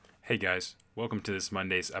Hey guys, welcome to this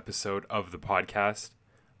Monday's episode of the podcast.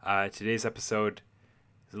 Today's episode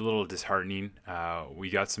is a little disheartening. We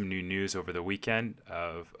got some new news over the weekend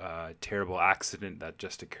of a terrible accident that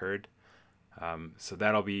just occurred. So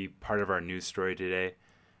that'll be part of our news story today,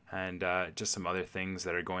 and just some other things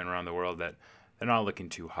that are going around the world that they're not looking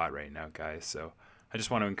too hot right now, guys. So I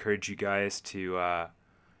just want to encourage you guys to,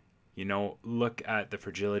 look at the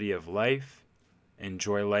fragility of life,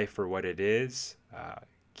 enjoy life for what it is.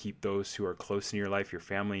 Keep those who are close in your life, your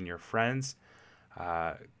family and your friends,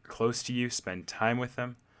 close to you. Spend time with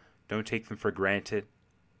them. Don't take them for granted.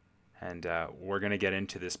 And we're going to get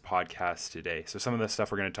into this podcast today. So some of the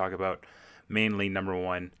stuff we're going to talk about, mainly number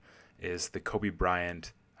one, is the Kobe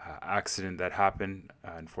Bryant accident that happened.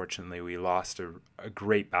 Unfortunately, we lost a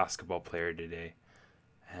great basketball player today.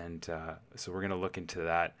 And so we're going to look into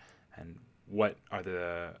that and what are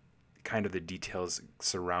the kind of the details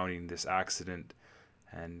surrounding this accident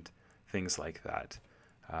and things like that.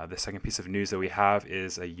 The second piece of news that we have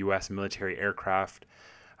is a U.S. military aircraft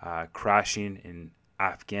crashing in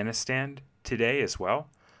Afghanistan today as well.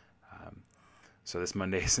 So this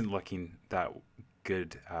Monday isn't looking that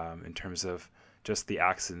good in terms of just the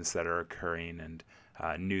accidents that are occurring and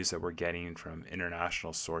news that we're getting from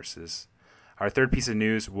international sources. Our third piece of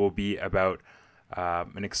news will be about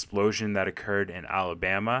an explosion that occurred in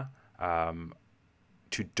Alabama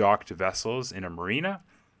to docked vessels in a marina.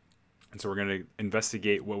 And so we're going to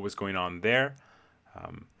investigate what was going on there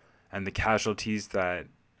and the casualties that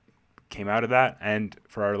came out of that. And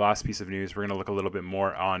for our last piece of news, we're going to look a little bit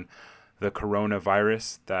more on the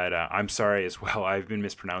coronavirus that I'm sorry as well, I've been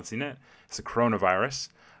mispronouncing it. It's a coronavirus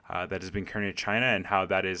that has been occurring in China and how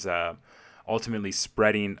that is ultimately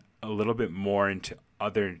spreading a little bit more into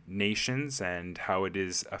other nations and how it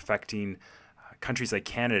is affecting countries like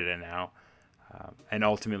Canada now. And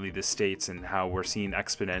ultimately the States and how we're seeing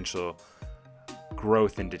exponential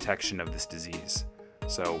growth and detection of this disease.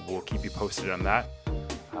 So we'll keep you posted on that.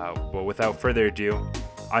 But without further ado,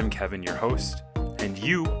 I'm Kevin, your host, and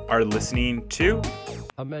you are listening to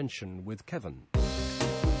A Mention with Kevin.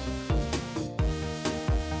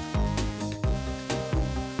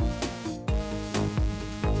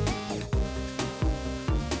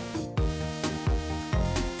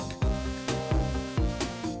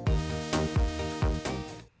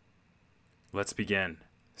 Let's begin.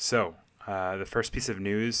 So, the first piece of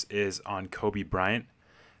news is on Kobe Bryant.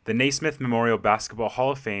 The Naismith Memorial Basketball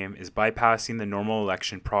Hall of Fame is bypassing the normal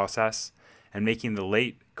election process and making the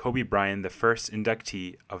late Kobe Bryant the first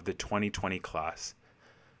inductee of the 2020 class,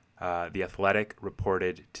 The Athletic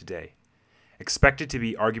reported today. Expected to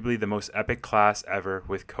be arguably the most epic class ever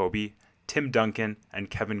with Kobe, Tim Duncan,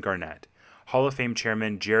 and Kevin Garnett, Hall of Fame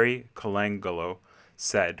Chairman Jerry Colangelo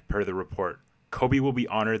said per the report. Kobe will be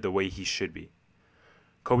honored the way he should be.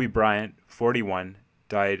 Kobe Bryant, 41,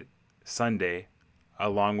 died Sunday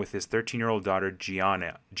along with his 13-year-old daughter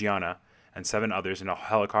Gianna and 7 others in a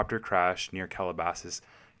helicopter crash near Calabasas,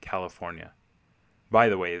 California. By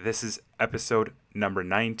the way, this is episode number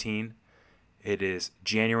 19. It is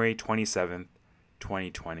January 27th,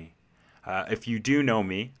 2020. If you do know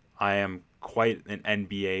me, I am quite an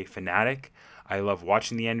NBA fanatic. I love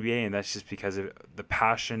watching the NBA, and that's just because of the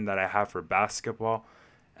passion that I have for basketball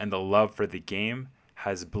and the love for the game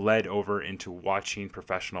has bled over into watching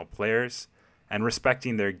professional players and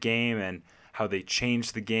respecting their game and how they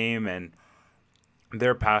change the game and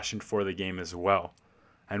their passion for the game as well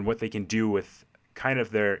and what they can do with kind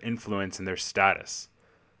of their influence and their status.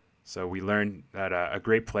 So we learned that a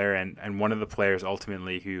great player and one of the players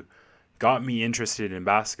ultimately who got me interested in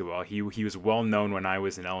basketball, he was well known when I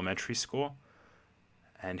was in elementary school.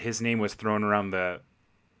 And his name was thrown around the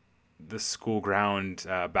school ground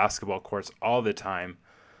basketball courts all the time.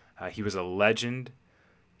 He was a legend.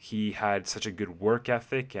 He had such a good work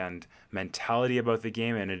ethic and mentality about the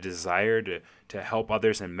game and a desire to help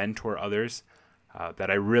others and mentor others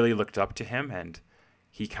that I really looked up to him. And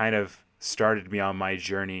he kind of started me on my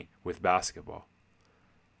journey with basketball.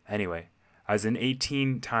 Anyway, as an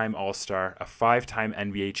 18-time All-Star, a 5-time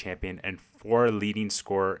NBA champion, and 4 leading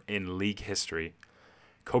scorer in league history,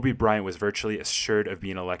 Kobe Bryant was virtually assured of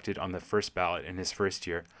being elected on the first ballot in his first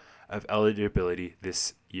year of eligibility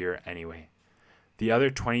this year anyway. The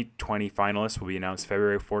other 2020 finalists will be announced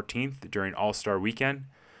February 14th during All-Star Weekend.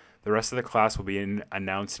 The rest of the class will be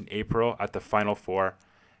announced in April at the Final Four,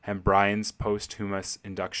 and Bryant's posthumous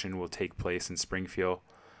induction will take place in Springfield,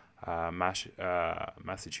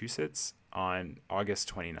 Massachusetts on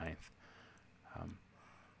August 29th.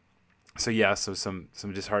 So some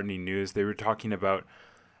disheartening news. They were talking about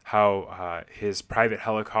how his private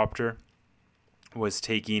helicopter was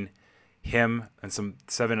taking him and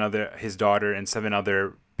his daughter and 7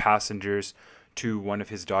 other passengers to one of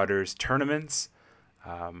his daughter's tournaments,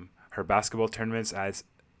 her basketball tournaments, as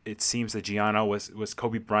it seems that Gianna was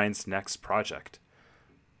Kobe Bryant's next project.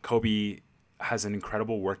 Kobe has an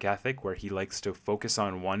incredible work ethic where he likes to focus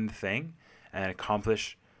on one thing and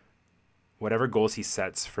accomplish whatever goals he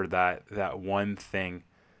sets for that one thing,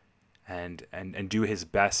 and do his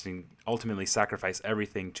best and ultimately sacrifice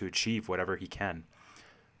everything to achieve whatever he can.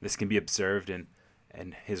 This can be observed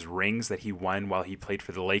in his rings that he won while he played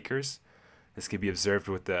for the Lakers. This can be observed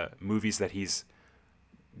with the movies that he's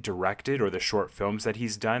directed or the short films that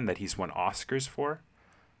he's done that he's won Oscars for.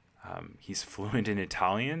 He's fluent in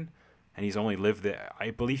Italian, and he's only lived there. I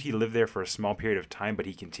believe he lived there for a small period of time, but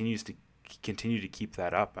he continues to keep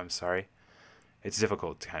that up. I'm sorry. It's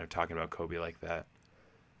difficult kind of talking about Kobe like that.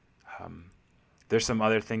 There's some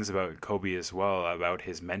other things about Kobe as well, about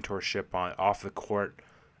his mentorship off the court,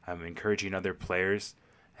 encouraging other players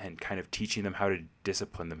and kind of teaching them how to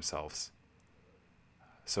discipline themselves.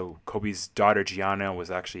 So Kobe's daughter Gianna was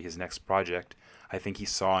actually his next project. I think he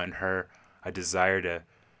saw in her a desire to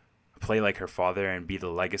play like her father and be the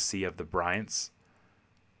legacy of the Bryants,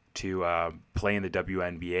 to play in the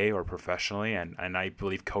WNBA or professionally, and I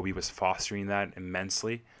believe Kobe was fostering that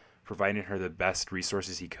immensely, providing her the best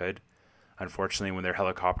resources he could. Unfortunately, when their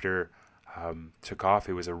helicopter took off,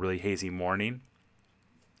 it was a really hazy morning.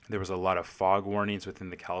 There was a lot of fog warnings within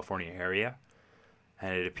the California area,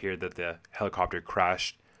 and it appeared that the helicopter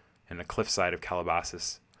crashed in the cliffside of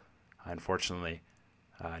Calabasas. Unfortunately,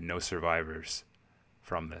 no survivors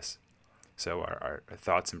from this. So our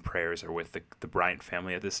thoughts and prayers are with the Bryant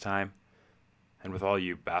family at this time, and with all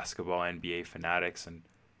you basketball NBA fanatics and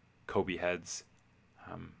Kobe heads.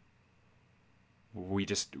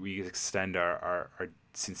 We extend our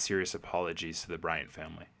sincerest apologies to the Bryant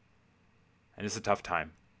family. And it's a tough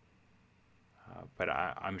time. But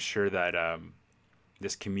I'm sure that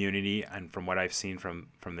this community, and from what I've seen from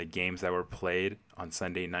the games that were played on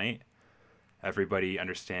Sunday night, everybody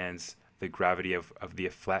understands the gravity of the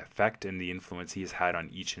effect and the influence he's had on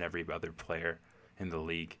each and every other player in the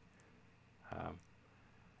league.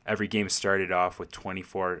 Every game started off with the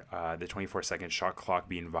 24-second shot clock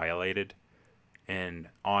being violated in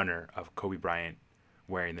honor of Kobe Bryant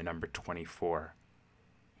wearing the number 24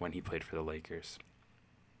 when he played for the Lakers.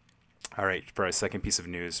 All right, for our second piece of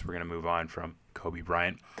news, we're going to move on from Kobe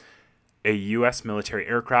Bryant. A U.S. military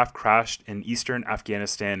aircraft crashed in eastern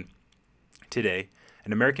Afghanistan today,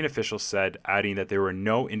 an American official said, adding that there were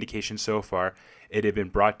no indications so far it had been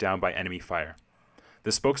brought down by enemy fire. The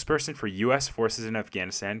spokesperson for U.S. forces in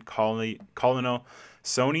Afghanistan, Colonel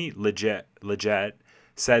Sony Leggett,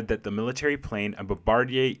 said that the military plane, a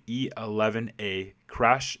Bombardier E-11A,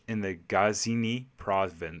 crashed in the Ghazni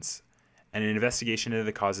province, and an investigation into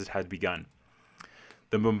the causes had begun.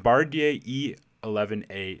 The Bombardier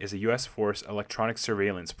E-11A is a U.S. force electronic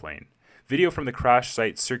surveillance plane. Video from the crash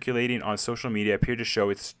site circulating on social media appeared to show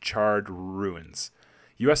its charred ruins.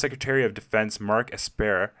 U.S. Secretary of Defense Mark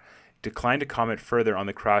Esper declined to comment further on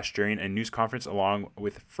the crash during a news conference along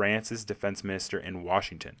with France's defense minister in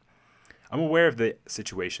Washington. "I'm aware of the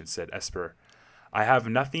situation," said Esper. "I have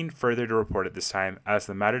nothing further to report at this time. As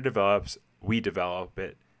the matter develops, we develop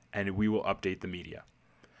it, and we will update the media."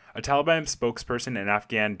 A Taliban spokesperson and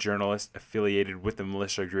Afghan journalist affiliated with the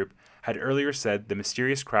militia group had earlier said the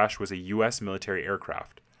mysterious crash was a U.S. military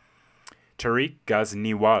aircraft. Tariq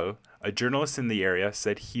Ghazniwal, a journalist in the area,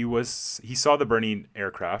 said he saw the burning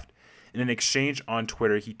aircraft. In an exchange on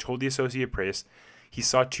Twitter, he told the Associated Press he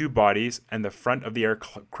saw two bodies and the front of the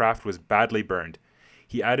aircraft was badly burned.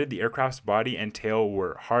 He added the aircraft's body and tail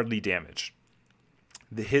were hardly damaged.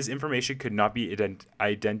 His information could not be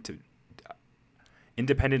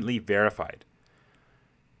independently verified.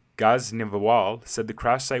 Ghazniwal said the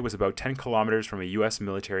crash site was about 10 kilometers from a U.S.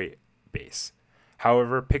 military base.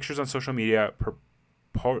 However, pictures on social media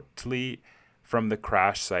purportedly from the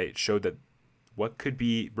crash site showed that what could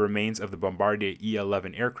be remains of the Bombardier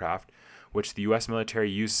E-11 aircraft, which the U.S. military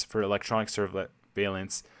used for electronic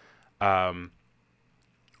surveillance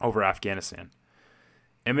over Afghanistan.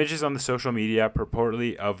 Images on the social media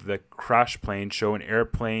purportedly of the crash plane show an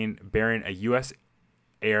airplane bearing a U.S.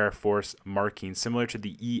 Air Force marking similar to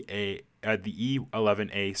the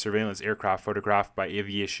E-11A surveillance aircraft photographed by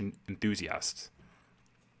aviation enthusiasts.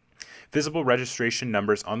 Visible registration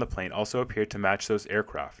numbers on the plane also appeared to match those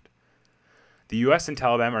aircraft. The U.S. and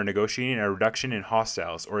Taliban are negotiating a reduction in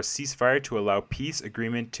hostiles or a ceasefire to allow peace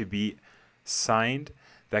agreement to be signed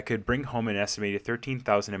that could bring home an estimated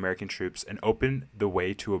 13,000 American troops and open the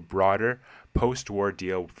way to a broader post-war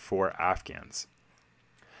deal for Afghans.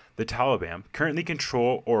 the Taliban currently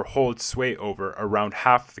control or hold sway over around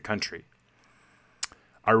half the country.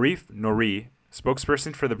 Arif Nouri,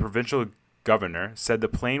 spokesperson for the provincial governor, said the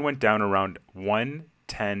plane went down around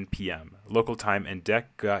 1:10 p.m. local time in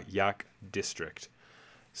Dek-Yak district,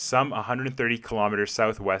 some 130 kilometers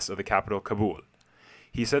southwest of the capital Kabul.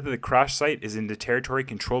 He said that the crash site is in the territory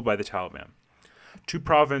controlled by the Taliban. Two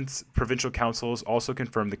provincial councils also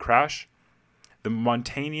confirmed the crash. The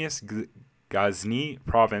mountainous Ghazni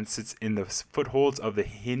province sits in the footholds of the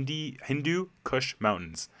Hindu Kush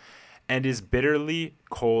Mountains and is bitterly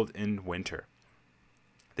cold in winter.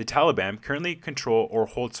 The Taliban currently control or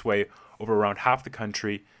hold sway over around half the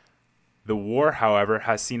country. The war, however,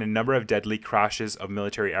 has seen a number of deadly crashes of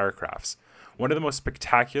military aircrafts. One of the most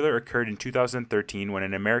spectacular occurred in 2013 when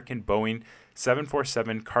an American Boeing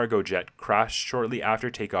 747 cargo jet crashed shortly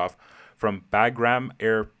after takeoff from Bagram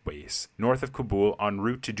Air Base, north of Kabul, en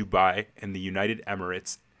route to Dubai in the United Arab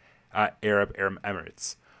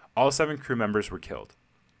Emirates. All 7 crew members were killed.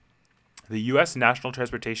 The U.S. National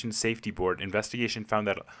Transportation Safety Board investigation found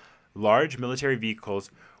that large military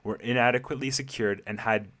vehicles were inadequately secured and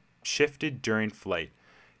had shifted during flight,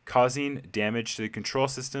 causing damage to the control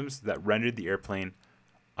systems that rendered the airplane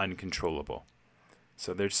uncontrollable.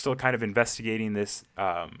 So they're still kind of investigating this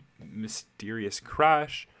mysterious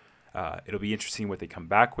crash. It'll be interesting what they come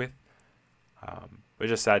back with. But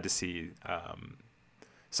just sad to see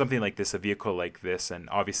something like this, a vehicle like this, and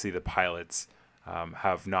obviously the pilots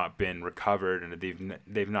have not been recovered, and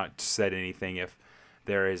they've not said anything if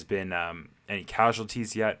there has been any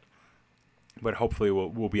casualties yet. But hopefully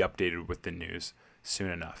we'll be updated with the news soon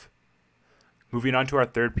enough. Moving on to our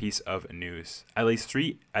third piece of news. At least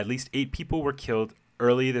 8 people were killed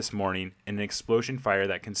early this morning in an explosion fire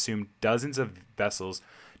that consumed dozens of vessels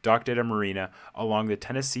docked at a marina along the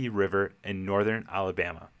Tennessee River in northern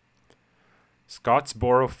Alabama.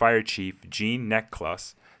 Scottsboro Fire Chief Gene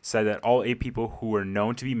Necklaus said that all 8 people who were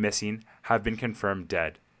known to be missing have been confirmed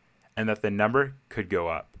dead, and that the number could go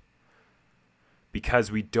up,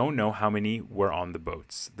 because we don't know how many were on the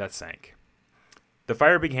boats that sank. The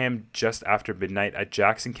fire began just after midnight at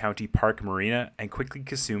Jackson County Park Marina and quickly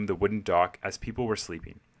consumed the wooden dock as people were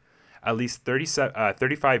sleeping. At least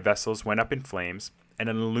 35 vessels went up in flames, and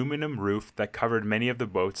an aluminum roof that covered many of the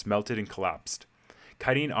boats melted and collapsed,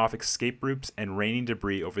 cutting off escape routes and raining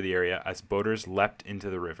debris over the area as boaters leapt into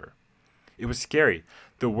the river. It was scary.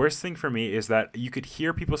 The worst thing for me is that you could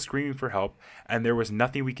hear people screaming for help, and there was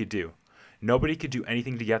nothing we could do. Nobody could do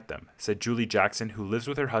anything to get them, said Julie Jackson, who lives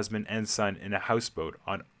with her husband and son in a houseboat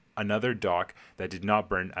on another dock that did not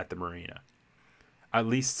burn at the marina. At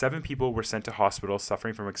least 7 people were sent to hospital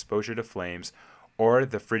suffering from exposure to flames or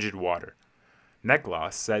the frigid water.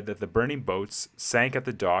 Necklaus said that the burning boats sank at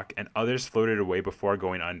the dock and others floated away before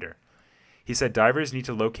going under. He said divers need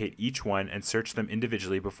to locate each one and search them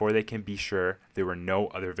individually before they can be sure there were no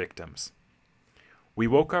other victims. We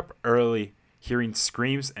woke up early hearing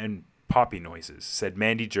screams and poppy noises, said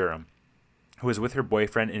Mandy Durham, who was with her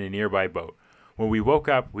boyfriend in a nearby boat. When we woke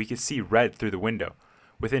up, we could see red through the window.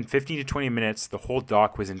 Within 15 to 20 minutes, the whole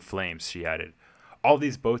dock was in flames, she added. All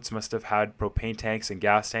these boats must have had propane tanks and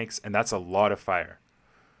gas tanks, and that's a lot of fire.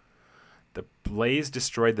 The blaze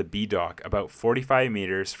destroyed the B dock about 45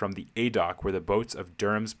 meters from the A dock where the boats of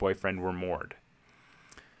Durham's boyfriend were moored.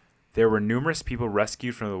 There were numerous people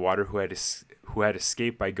rescued from the water who had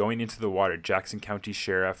escaped by going into the water, Jackson County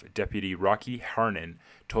Sheriff Deputy Rocky Harnan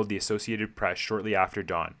told the Associated Press shortly after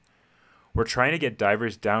dawn. We're trying to get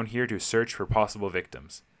divers down here to search for possible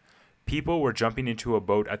victims. People were jumping into a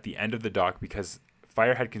boat at the end of the dock because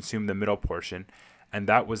fire had consumed the middle portion, and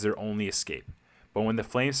that was their only escape. But when the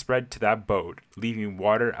flames spread to that boat, leaving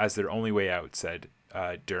water as their only way out, said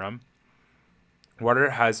Durham. Water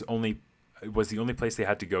was the only place they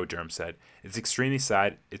had to go, Durham said. It's extremely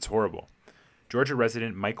sad. It's horrible. Georgia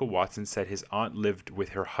resident Michael Watson said his aunt lived with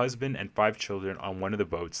her husband and 5 children on one of the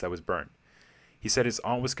boats that was burned. He said his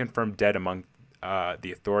aunt was confirmed dead among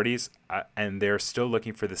the authorities, and they're still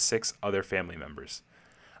looking for the 6 other family members.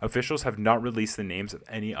 Officials have not released the names of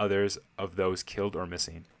any others of those killed or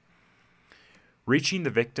missing. Reaching the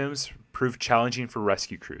victims proved challenging for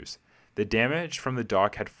rescue crews. The damage from the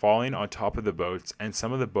dock had fallen on top of the boats, and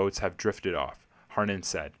some of the boats have drifted off, Harnan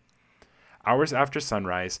said. Hours after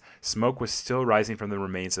sunrise, smoke was still rising from the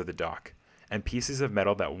remains of the dock, and pieces of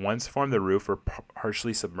metal that once formed the roof were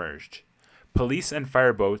partially submerged. Police and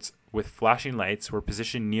fireboats with flashing lights were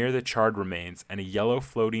positioned near the charred remains, and a yellow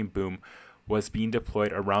floating boom was being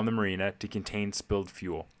deployed around the marina to contain spilled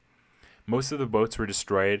fuel. Most of the boats were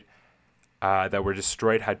destroyed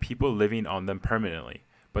had people living on them permanently,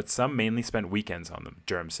 but some mainly spent weekends on them,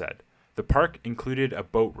 Durham said. The park included a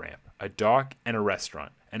boat ramp, a dock, and a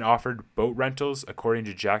restaurant, and offered boat rentals according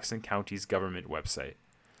to Jackson County's government website.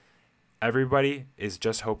 Everybody is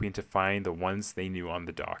just hoping to find the ones they knew on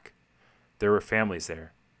the dock. There were families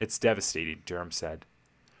there. It's devastating, Durham said.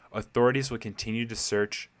 Authorities will continue to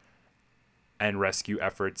search and rescue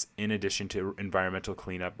efforts in addition to environmental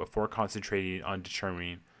cleanup before concentrating on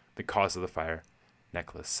determining the cause of the fire,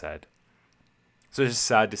 Nicholas said. So it's just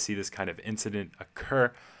sad to see this kind of incident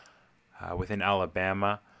occur within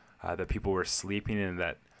Alabama, that people were sleeping and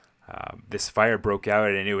that this fire broke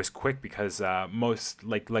out, and it was quick because most,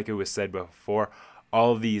 like it was said before,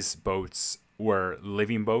 all of these boats were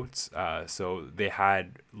living boats, so they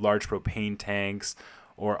had large propane tanks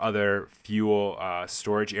or other fuel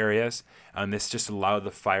storage areas, and this just allowed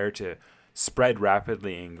the fire to spread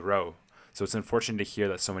rapidly and grow. So it's unfortunate to hear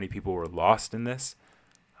that so many people were lost in this,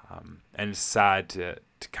 and it's sad to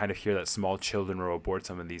kind of hear that small children were aboard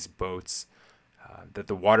some of these boats, that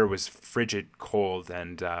the water was frigid cold,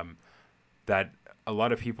 and that a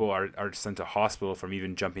lot of people are sent to hospital from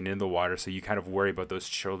even jumping in the water. So you kind of worry about those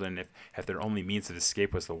children, if their only means of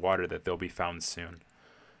escape was the water, that they'll be found soon.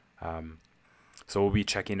 So we'll be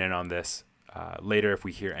checking in on this later if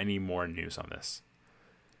we hear any more news on this.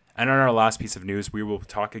 And on our last piece of news, we will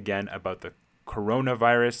talk again about the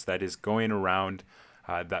coronavirus that is going around,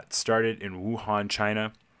 that started in Wuhan,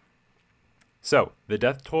 China. So, the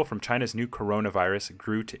death toll from China's new coronavirus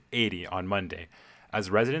grew to 80 on Monday,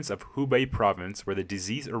 as residents of Hubei province, where the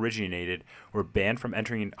disease originated, were banned from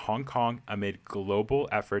entering Hong Kong amid global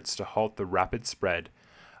efforts to halt the rapid spread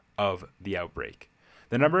of the outbreak.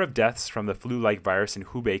 The number of deaths from the flu-like virus in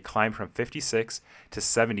Hubei climbed from 56 to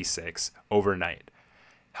 76 overnight.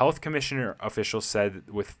 Health Commissioner officials said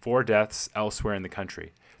with 4 deaths elsewhere in the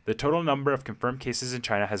country. The total number of confirmed cases in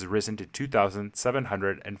China has risen to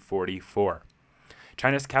 2,744.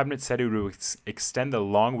 China's cabinet said it would extend the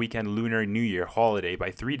long weekend Lunar New Year holiday by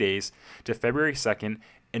 3 days to February 2nd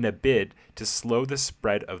in a bid to slow the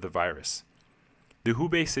spread of the virus. The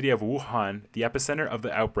Hubei city of Wuhan, the epicenter of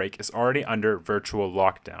the outbreak, is already under virtual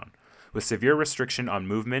lockdown, with severe restriction on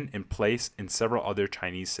movement in place in several other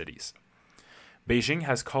Chinese cities. Beijing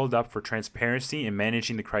has called up for transparency in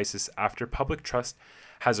managing the crisis after public trust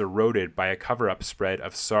has eroded by a cover-up spread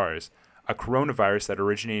of SARS, a coronavirus that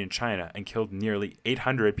originated in China and killed nearly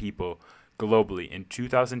 800 people globally in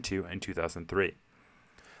 2002 and 2003.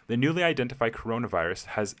 The newly identified coronavirus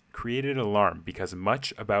has created alarm because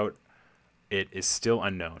much about it is still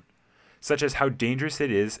unknown, such as how dangerous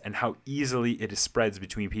it is and how easily it spreads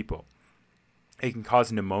between people. It can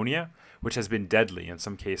cause pneumonia, which has been deadly in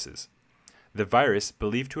some cases. The virus,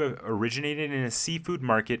 believed to have originated in a seafood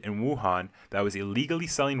market in Wuhan that was illegally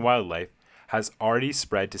selling wildlife, has already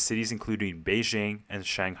spread to cities including Beijing and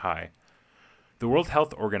Shanghai. The World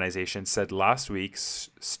Health Organization said last week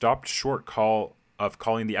stopped short of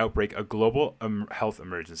calling the outbreak a global health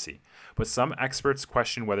emergency, but some experts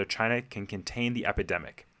question whether China can contain the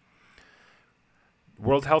epidemic.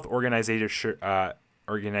 World Health Organization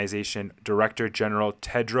Director General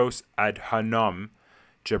Tedros Adhanom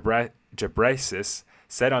Ghebreyesus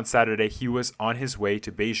said on Saturday he was on his way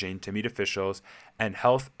to Beijing to meet officials and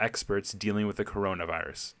health experts dealing with the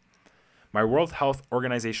coronavirus. My World Health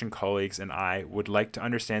Organization colleagues and I would like to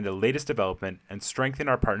understand the latest development and strengthen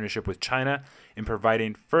our partnership with China in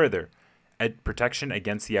providing further protection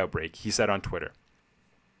against the outbreak, he said on Twitter.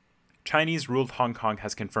 Chinese-ruled Hong Kong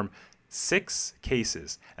has confirmed 6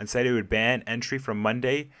 cases and said it would ban entry from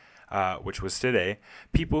Monday, which was today,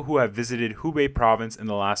 people who have visited Hubei province in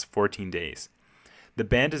the last 14 days. The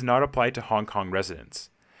ban does not apply to Hong Kong residents.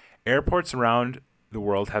 Airports around the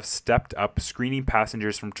world have stepped up screening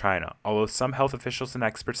passengers from China, although some health officials and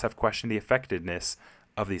experts have questioned the effectiveness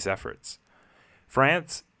of these efforts.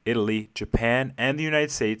 France, Italy, Japan, and the United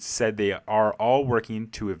States said they are all working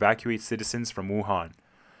to evacuate citizens from Wuhan.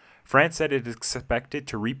 France said it is expected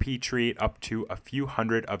to repatriate up to a few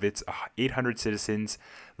hundred of its 800 citizens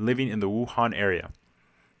living in the Wuhan area.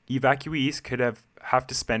 Evacuees could have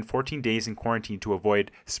to spend 14 days in quarantine to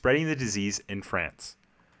avoid spreading the disease in France.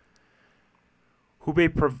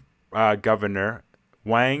 Hubei Governor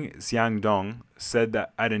Wang Xiangdong said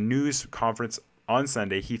that at a news conference on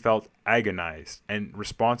Sunday he felt agonized and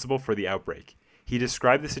responsible for the outbreak. He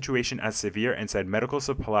described the situation as severe and said medical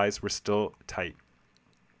supplies were still tight.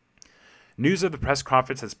 News of the press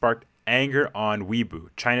conference has sparked anger on Weibo,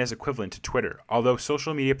 China's equivalent to Twitter, although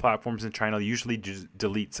social media platforms in China usually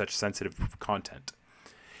delete such sensitive content.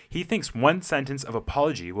 He thinks one sentence of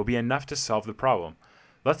apology will be enough to solve the problem.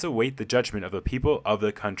 Let's await the judgment of the people of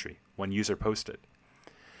the country, one user posted.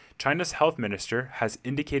 China's health minister has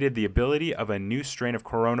indicated the ability of a new strain of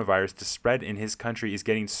coronavirus to spread in his country is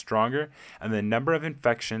getting stronger, and the number of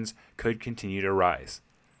infections could continue to rise.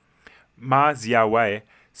 Ma Xiaowei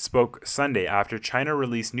spoke Sunday after China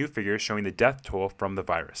released new figures showing the death toll from the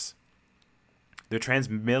virus. The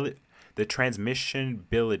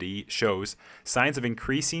transmissibility shows signs of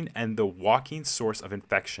increasing, and the walking source of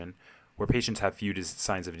infection, where patients have few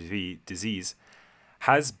signs of disease,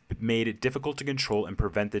 has made it difficult to control and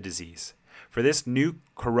prevent the disease. For this new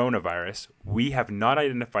coronavirus, we have not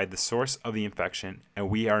identified the source of the infection, and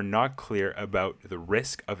we are not clear about the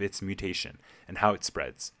risk of its mutation and how it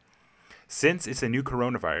spreads. Since it's a new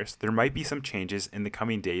coronavirus, there might be some changes in the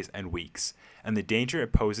coming days and weeks, and the danger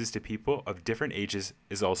it poses to people of different ages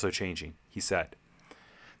is also changing, he said.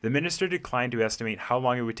 The minister declined to estimate how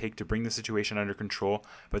long it would take to bring the situation under control,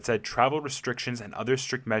 but said travel restrictions and other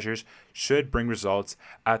strict measures should bring results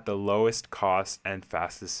at the lowest cost and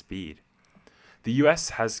fastest speed. The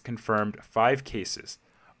U.S. has confirmed 5 cases,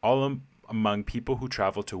 all among people who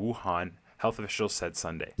traveled to Wuhan, health officials said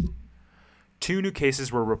Sunday. 2 new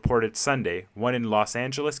cases were reported Sunday, one in Los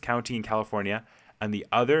Angeles County in California and the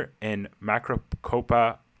other in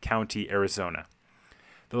Maricopa County, Arizona.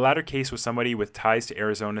 The latter case was somebody with ties to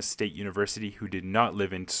Arizona State University who did not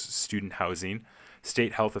live in student housing,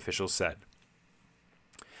 state health officials said.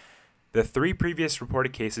 The 3 previous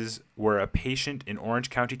reported cases were a patient in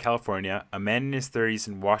Orange County, California, a man in his 30s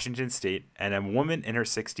in Washington State, and a woman in her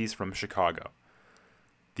 60s from Chicago.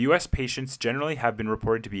 The U.S. patients generally have been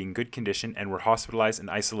reported to be in good condition and were hospitalized in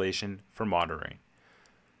isolation for monitoring.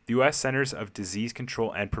 The U.S. Centers of Disease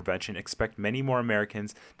Control and Prevention expect many more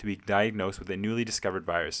Americans to be diagnosed with a newly discovered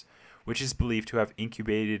virus, which is believed to have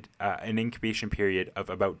incubated an incubation period of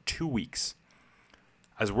about 2 weeks.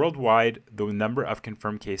 As worldwide, the number of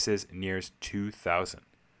confirmed cases nears 2,000.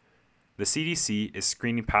 The CDC is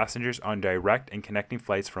screening passengers on direct and connecting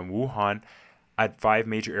flights from Wuhan at 5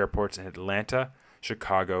 major airports in Atlanta,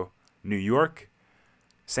 Chicago, New York,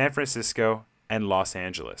 San Francisco, and Los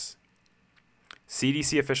Angeles.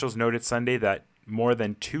 CDC officials noted Sunday that more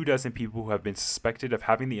than 24 people who have been suspected of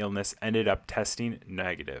having the illness ended up testing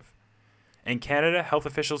negative. In Canada, health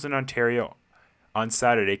officials in Ontario on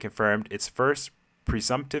Saturday confirmed its first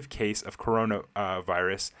presumptive case of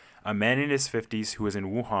coronavirus, a man in his 50s who was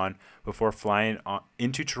in Wuhan before flying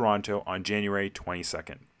into Toronto on January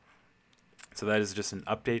 22nd. So that is just an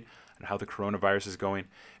update on how the coronavirus is going.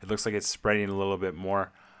 It looks like it's spreading a little bit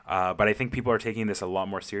more, but I think people are taking this a lot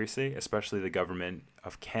more seriously, especially the government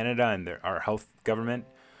of Canada and our health government.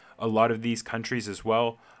 A lot of these countries as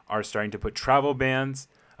well are starting to put travel bans,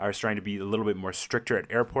 are starting to be a little bit more stricter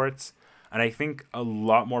at airports. And I think a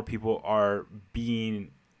lot more people are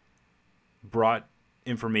being brought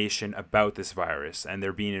information about this virus, and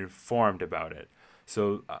they're being informed about it.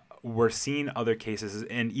 So we're seeing other cases,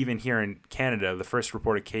 and even here in Canada, the first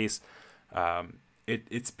reported case,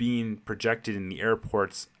 it's being projected in the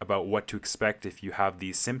airports about what to expect if you have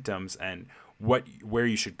these symptoms and where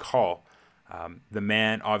you should call. The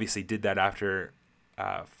man obviously did that after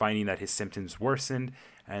finding that his symptoms worsened,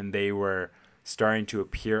 and they were starting to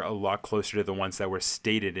appear a lot closer to the ones that were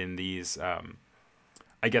stated in these,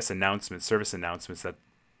 service announcements that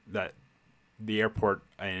the airport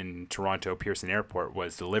in Toronto, Pearson Airport,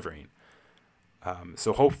 was delivering.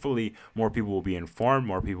 So hopefully more people will be informed,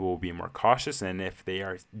 more people will be more cautious, and if they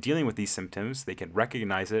are dealing with these symptoms, they can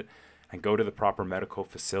recognize it and go to the proper medical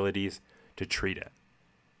facilities to treat it.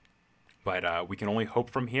 But we can only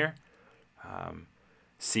hope from here,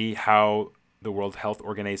 see how the World Health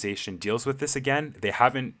Organization deals with this again. They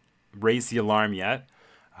haven't raised the alarm yet,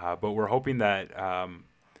 but we're hoping that,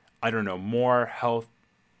 more health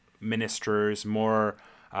ministers, more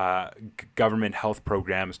government health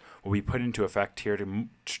programs will be put into effect here to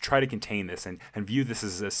try to contain this and view this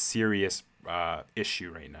as a serious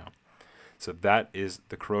issue right now. So that is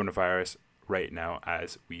the coronavirus right now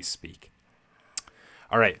as we speak.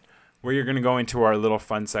 All right, we're going to go into our little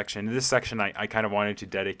fun section. In this section, I kind of wanted to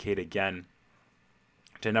dedicate again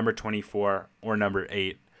to number 24 or number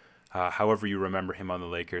 8, however you remember him on the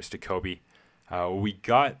Lakers, to Kobe. We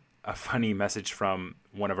got a funny message from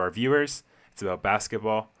one of our viewers. It's about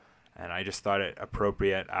basketball, and I just thought it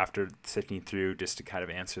appropriate after sifting through just to kind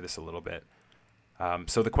of answer this a little bit.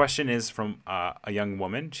 So the question is from a young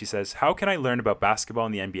woman. She says, "How can I learn about basketball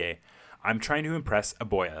in the NBA? I'm trying to impress a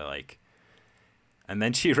boy I like." And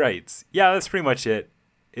then she writes, "Yeah, that's pretty much it.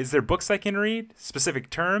 Is there books I can read, specific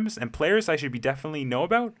terms, and players I should be definitely know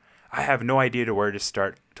about? I have no idea to where to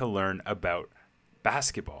start to learn about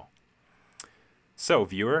basketball." So,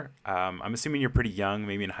 viewer, I'm assuming you're pretty young,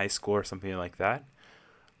 maybe in high school or something like that.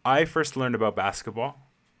 I first learned about basketball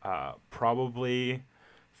probably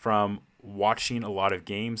from watching a lot of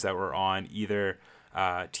games that were on either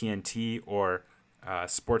TNT or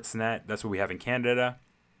Sportsnet. That's what we have in Canada.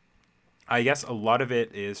 I guess a lot of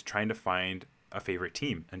it is trying to find a favorite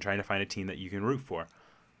team and trying to find a team that you can root for.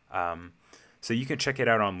 So you can check it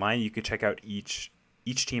out online. You can check out each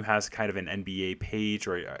team has kind of an NBA page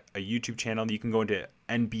or a YouTube channel. You can go into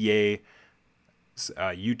NBA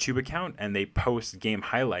YouTube account and they post game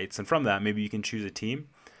highlights, and from that maybe you can choose a team.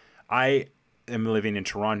 I am living in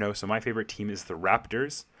Toronto, so my favorite team is the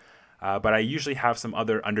Raptors. But I usually have some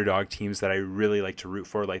other underdog teams that I really like to root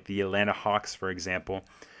for, like the Atlanta Hawks, for example,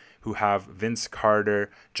 who have Vince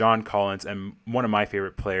Carter, John Collins, and one of my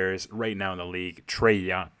favorite players right now in the league, Trae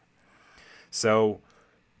Young. So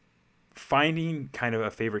finding kind of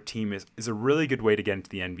a favorite team is a really good way to get into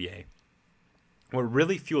the NBA. What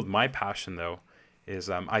really fueled my passion, though, is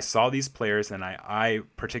I saw these players, and I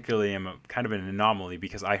particularly am kind of an anomaly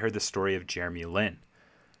because I heard the story of Jeremy Lin.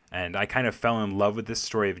 And I kind of fell in love with this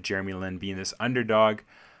story of Jeremy Lin being this underdog,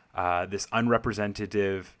 this underrepresented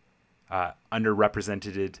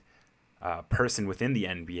person within the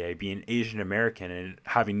NBA, being Asian American and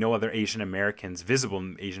having no other Asian Americans,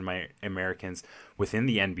 visible Asian Americans within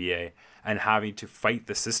the NBA, and having to fight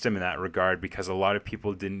the system in that regard because a lot of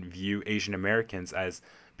people didn't view Asian Americans as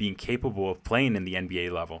being capable of playing in the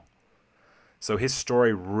NBA level. So his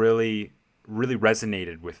story really, really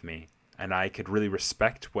resonated with me, and I could really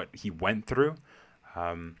respect what he went through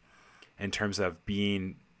in terms of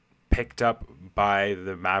being picked up by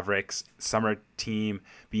the Mavericks summer team,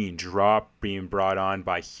 being dropped, being brought on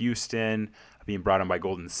by Houston, being brought on by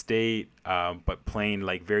Golden State, but playing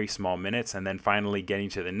like very small minutes, and then finally getting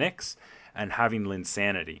to the Knicks and having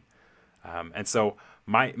Linsanity. And so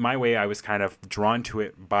my way, I was kind of drawn to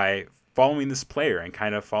it by following this player and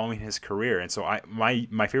kind of following his career. And so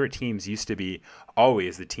my favorite teams used to be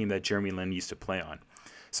always the team that Jeremy Lin used to play on.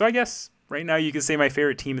 So I guess right now you could say my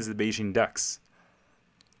favorite team is the Beijing Ducks.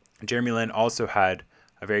 Jeremy Lin also had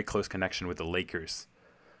a very close connection with the Lakers.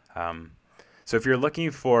 So if you're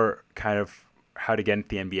looking for kind of how to get into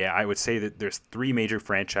the NBA, I would say that there's three major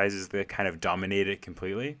franchises that kind of dominate it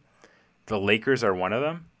completely. The Lakers are one of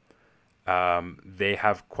them. They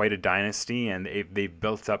have quite a dynasty, and they've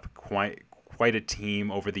built up quite a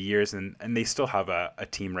team over the years, and they still have a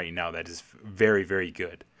team right now that is very, very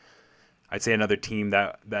good. I'd say another team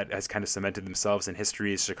that has kind of cemented themselves in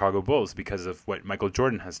history is Chicago Bulls because of what Michael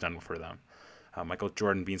Jordan has done for them. Michael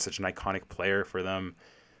Jordan being such an iconic player for them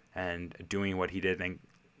and doing what he did. And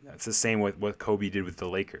it's the same with what Kobe did with the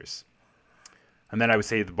Lakers. And then I would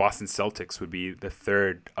say the Boston Celtics would be the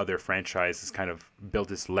third other franchise that's kind of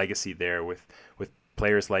built its legacy there with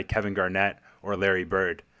players like Kevin Garnett or Larry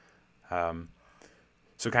Bird.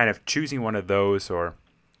 So kind of choosing one of those or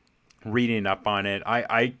reading up on it.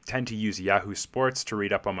 I tend to use Yahoo Sports to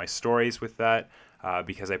read up on my stories with that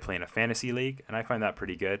because I play in a fantasy league, and I find that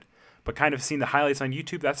pretty good. But kind of seeing the highlights on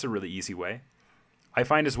YouTube, that's a really easy way. I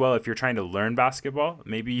find as well, if you're trying to learn basketball,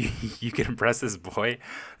 maybe you can impress this boy.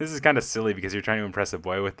 This is kind of silly because you're trying to impress a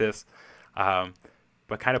boy with this.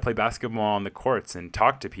 But kind of play basketball on the courts and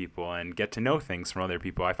talk to people and get to know things from other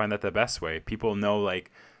people. I find that the best way. People know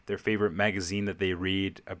like their favorite magazine that they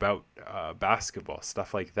read about basketball,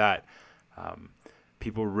 stuff like that.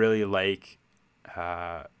 People really like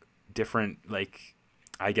different, like,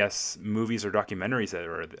 I guess, movies or documentaries that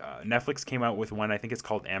are Netflix came out with one, I think it's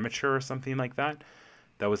called Amateur or something like that.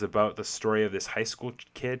 That was about the story of this high school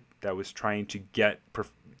kid that was trying to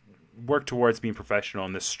work towards being professional,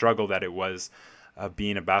 and the struggle that it was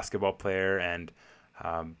being a basketball player and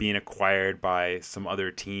being acquired by some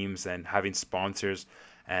other teams and having sponsors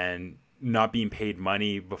and not being paid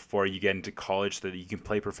money before you get into college so that you can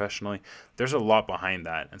play professionally. There's a lot behind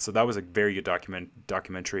that. And so that was a very good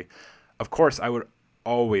documentary. Of course, I would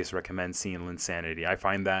always recommend seeing Linsanity. I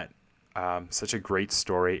find that such a great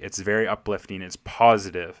story. It's very uplifting. It's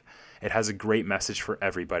positive. It has a great message for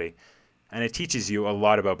everybody, and it teaches you a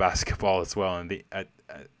lot about basketball as well, and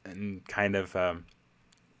and kind of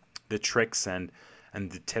the tricks and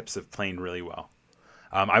the tips of playing really well.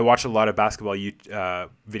 I watch a lot of basketball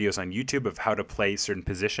videos on YouTube of how to play certain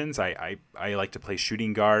positions. I like to play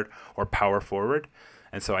shooting guard or power forward.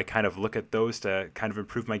 And so I kind of look at those to kind of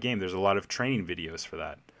improve my game. There's a lot of training videos for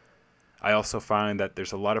that. I also find that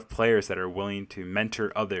there's a lot of players that are willing to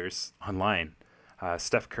mentor others online.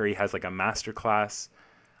 Steph Curry has like a master class.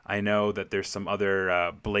 I know that there's some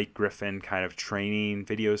other Blake Griffin kind of training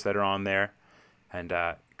videos that are on there. And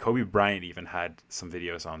Kobe Bryant even had some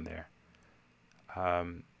videos on there.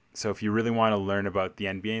 So if you really want to learn about the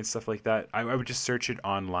NBA and stuff like that, I would just search it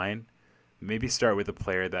online. maybe start with a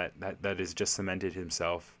player that has just cemented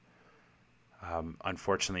himself,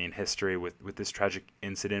 unfortunately, in history with this tragic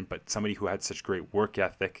incident, but somebody who had such great work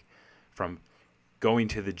ethic, from going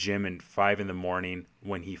to the gym at 5 a.m.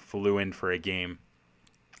 when he flew in for a game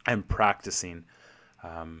and practicing,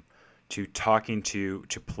 to talking to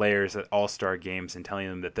players at all-star games and telling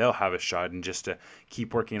them that they'll have a shot, and just to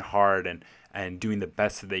keep working hard and doing the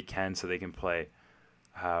best that they can so they can play.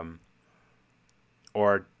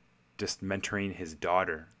 Or just mentoring his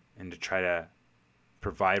daughter and to try to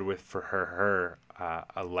provide for her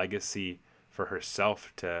a legacy for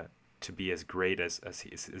herself to be as great as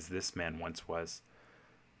this man once was.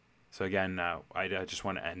 So again, I just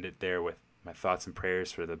want to end it there with my thoughts and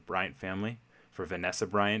prayers for the Bryant family, for Vanessa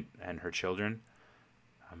Bryant and her children.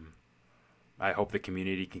 I hope the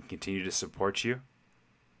community can continue to support you,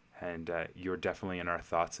 and you're definitely in our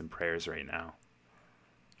thoughts and prayers right now.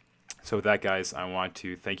 So with that, guys, I want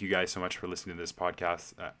to thank you guys so much for listening to this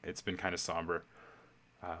podcast. It's been kind of somber.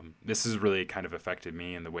 This has really kind of affected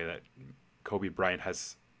me in the way that Kobe Bryant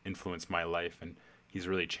has influenced my life, and he's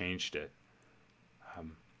really changed it.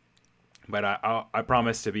 But I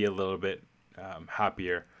promise to be a little bit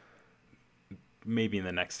happier maybe in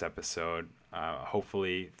the next episode.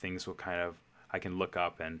 Hopefully things will I can look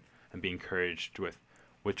up and be encouraged with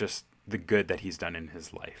just the good that he's done in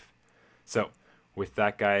his life. So with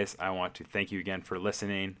that, guys, I want to thank you again for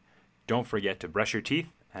listening. Don't forget to brush your teeth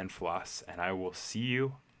and floss, and I will see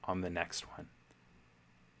you on the next one.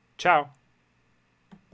 Ciao.